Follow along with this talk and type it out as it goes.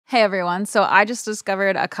Hey everyone, so I just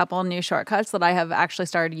discovered a couple new shortcuts that I have actually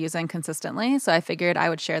started using consistently, so I figured I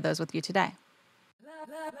would share those with you today.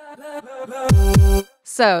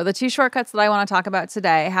 So the two shortcuts that I want to talk about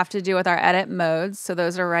today have to do with our edit modes. So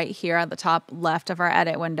those are right here at the top left of our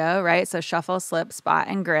edit window, right? So shuffle, slip, spot,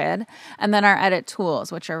 and grid. And then our edit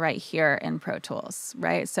tools, which are right here in Pro Tools,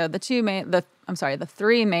 right? So the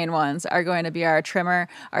three main ones are going to be our trimmer,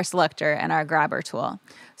 our selector, and our grabber tool.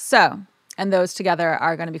 And those together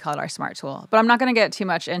are going to be called our smart tool. But I'm not going to get too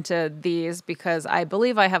much into these because I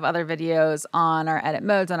believe I have other videos on our edit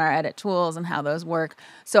modes and our edit tools and how those work.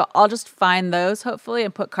 So I'll just find those hopefully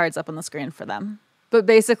and put cards up on the screen for them. But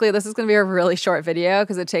basically this is going to be a really short video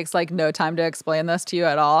because it takes like no time to explain this to you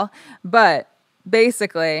at all. But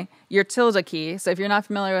basically your tilde key, so if you're not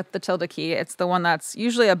familiar with the tilde key, it's the one that's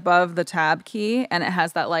usually above the tab key and it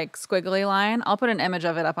has that like squiggly line. I'll put an image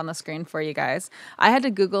of it up on the screen for you guys. I had to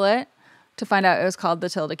Google it to find out it was called the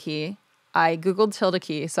tilde key. I Googled tilde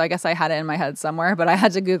key, so I guess I had it in my head somewhere, but I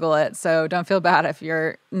had to Google it, so don't feel bad if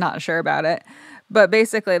you're not sure about it. But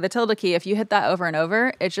basically, the tilde key, if you hit that over and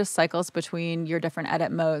over, it just cycles between your different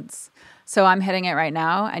edit modes. So I'm hitting it right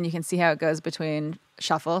now, and you can see how it goes between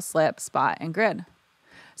shuffle, slip, spot, and grid.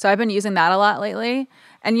 So I've been using that a lot lately.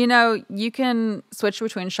 And you know, you can switch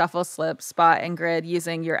between shuffle, slip, spot, and grid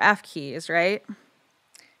using your F keys, right?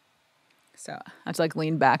 So I have to like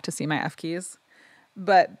lean back to see my F keys.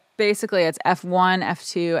 But basically it's F1,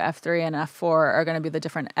 F2, F3, and F4 are going to be the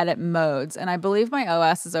different edit modes. And I believe my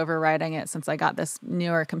OS is overriding it since I got this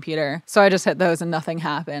newer computer. So I just hit those and nothing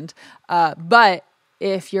happened. But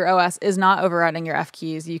if your OS is not overriding your F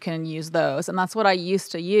keys, you can use those. And that's what I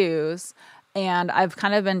used to use. And I've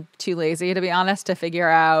kind of been too lazy, to be honest, to figure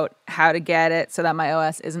out how to get it so that my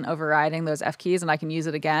OS isn't overriding those F keys and I can use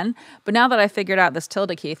it again. But now that I figured out this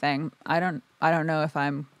tilde key thing, I don't know if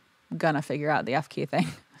I'm gonna figure out the F key thing.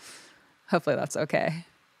 Hopefully that's okay.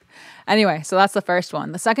 Anyway, so that's the first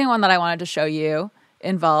one. The second one that I wanted to show you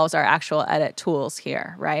involves our actual edit tools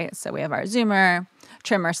here, right? So we have our zoomer,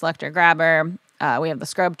 trimmer, selector, grabber. We have the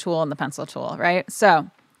scrub tool and the pencil tool, right?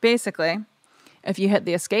 So basically, if you hit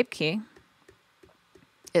the escape key,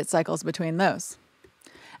 it cycles between those.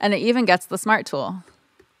 And it even gets the smart tool,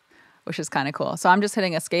 which is kind of cool. So I'm just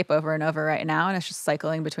hitting escape over and over right now, and it's just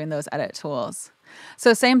cycling between those edit tools.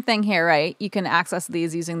 So same thing here, right? You can access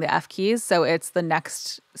these using the F keys. So it's the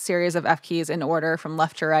next series of F keys in order from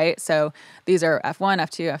left to right. So these are F1,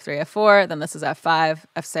 F2, F3, F4. Then this is F5,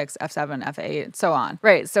 F6, F7, F8, so on.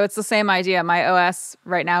 Right, so it's the same idea. My OS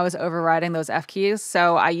right now is overriding those F keys.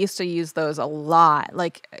 So I used to use those a lot,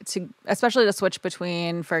 especially to switch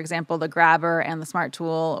between, for example, the grabber and the smart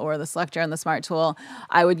tool or the selector and the smart tool.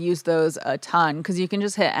 I would use those a ton because you can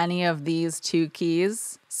just hit any of these two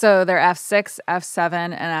keys. So they're F6, F7,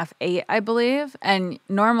 and F8, I believe. And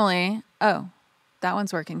normally, oh, that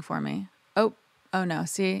one's working for me. Oh no,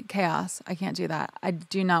 see, chaos. I can't do that. I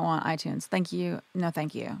do not want iTunes. Thank you. No,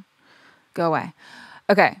 thank you. Go away.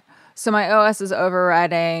 Okay, so my OS is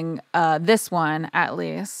overriding this one at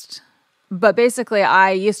least. But basically,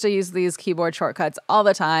 I used to use these keyboard shortcuts all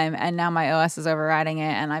the time, and now my OS is overriding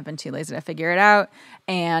it, and I've been too lazy to figure it out.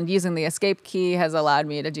 And using the escape key has allowed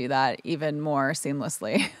me to do that even more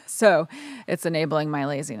seamlessly. So it's enabling my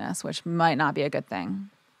laziness, which might not be a good thing.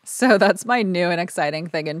 So that's my new and exciting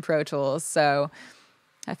thing in Pro Tools. So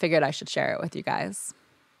I figured I should share it with you guys.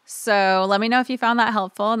 So let me know if you found that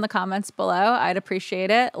helpful in the comments below. I'd appreciate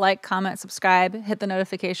it. Like, comment, subscribe, hit the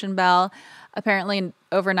notification bell. Apparently,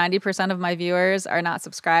 over 90% of my viewers are not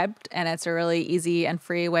subscribed, and it's a really easy and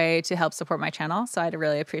free way to help support my channel, so I'd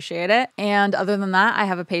really appreciate it. And other than that, I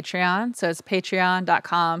have a Patreon, so it's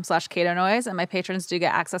patreon.com/CatoNoise, and my patrons do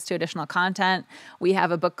get access to additional content. We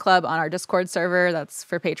have a book club on our Discord server that's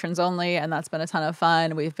for patrons only, and that's been a ton of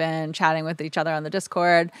fun. We've been chatting with each other on the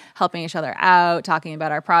Discord, helping each other out, talking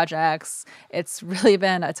about our projects. It's really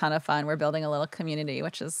been a ton of fun. We're building a little community,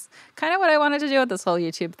 which is kind of what I wanted to do with this whole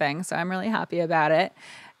YouTube thing, so I'm really happy about it.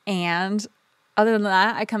 And other than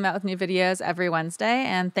that, I come out with new videos every Wednesday,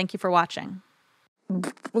 and thank you for watching.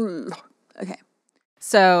 Okay.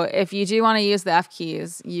 So if you do want to use the F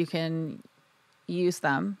keys, you can use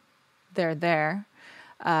them. They're there.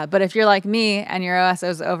 But if you're like me and your OS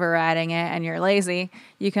is overriding it and you're lazy,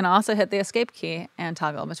 you can also hit the escape key and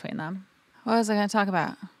toggle between them. What was I going to talk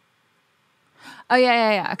about? Oh,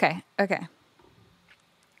 yeah. Okay.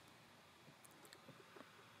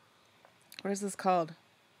 What is this called?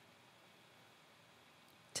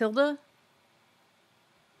 Tilde?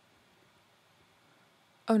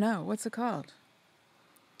 Oh no, what's it called?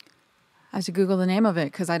 I have to Google the name of it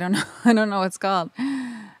because I don't know. I don't know what it's called.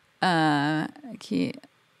 Key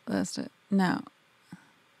list. No.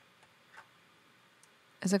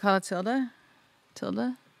 Is it called a tilde?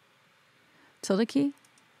 Tilde? Tilde key?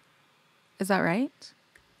 Is that right?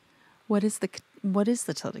 What is the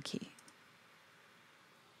tilde key?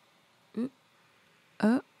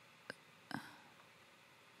 Oh.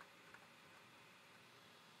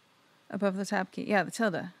 Above the tab key. Yeah, the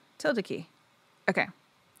tilde key. Okay.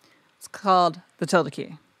 It's called the tilde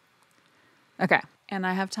key. Okay. And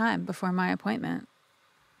I have time before my appointment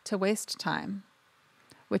to waste time,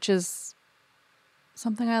 which is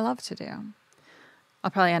something I love to do. I'll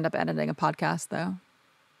probably end up editing a podcast though.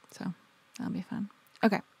 So that'll be fun.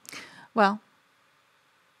 Okay. Well,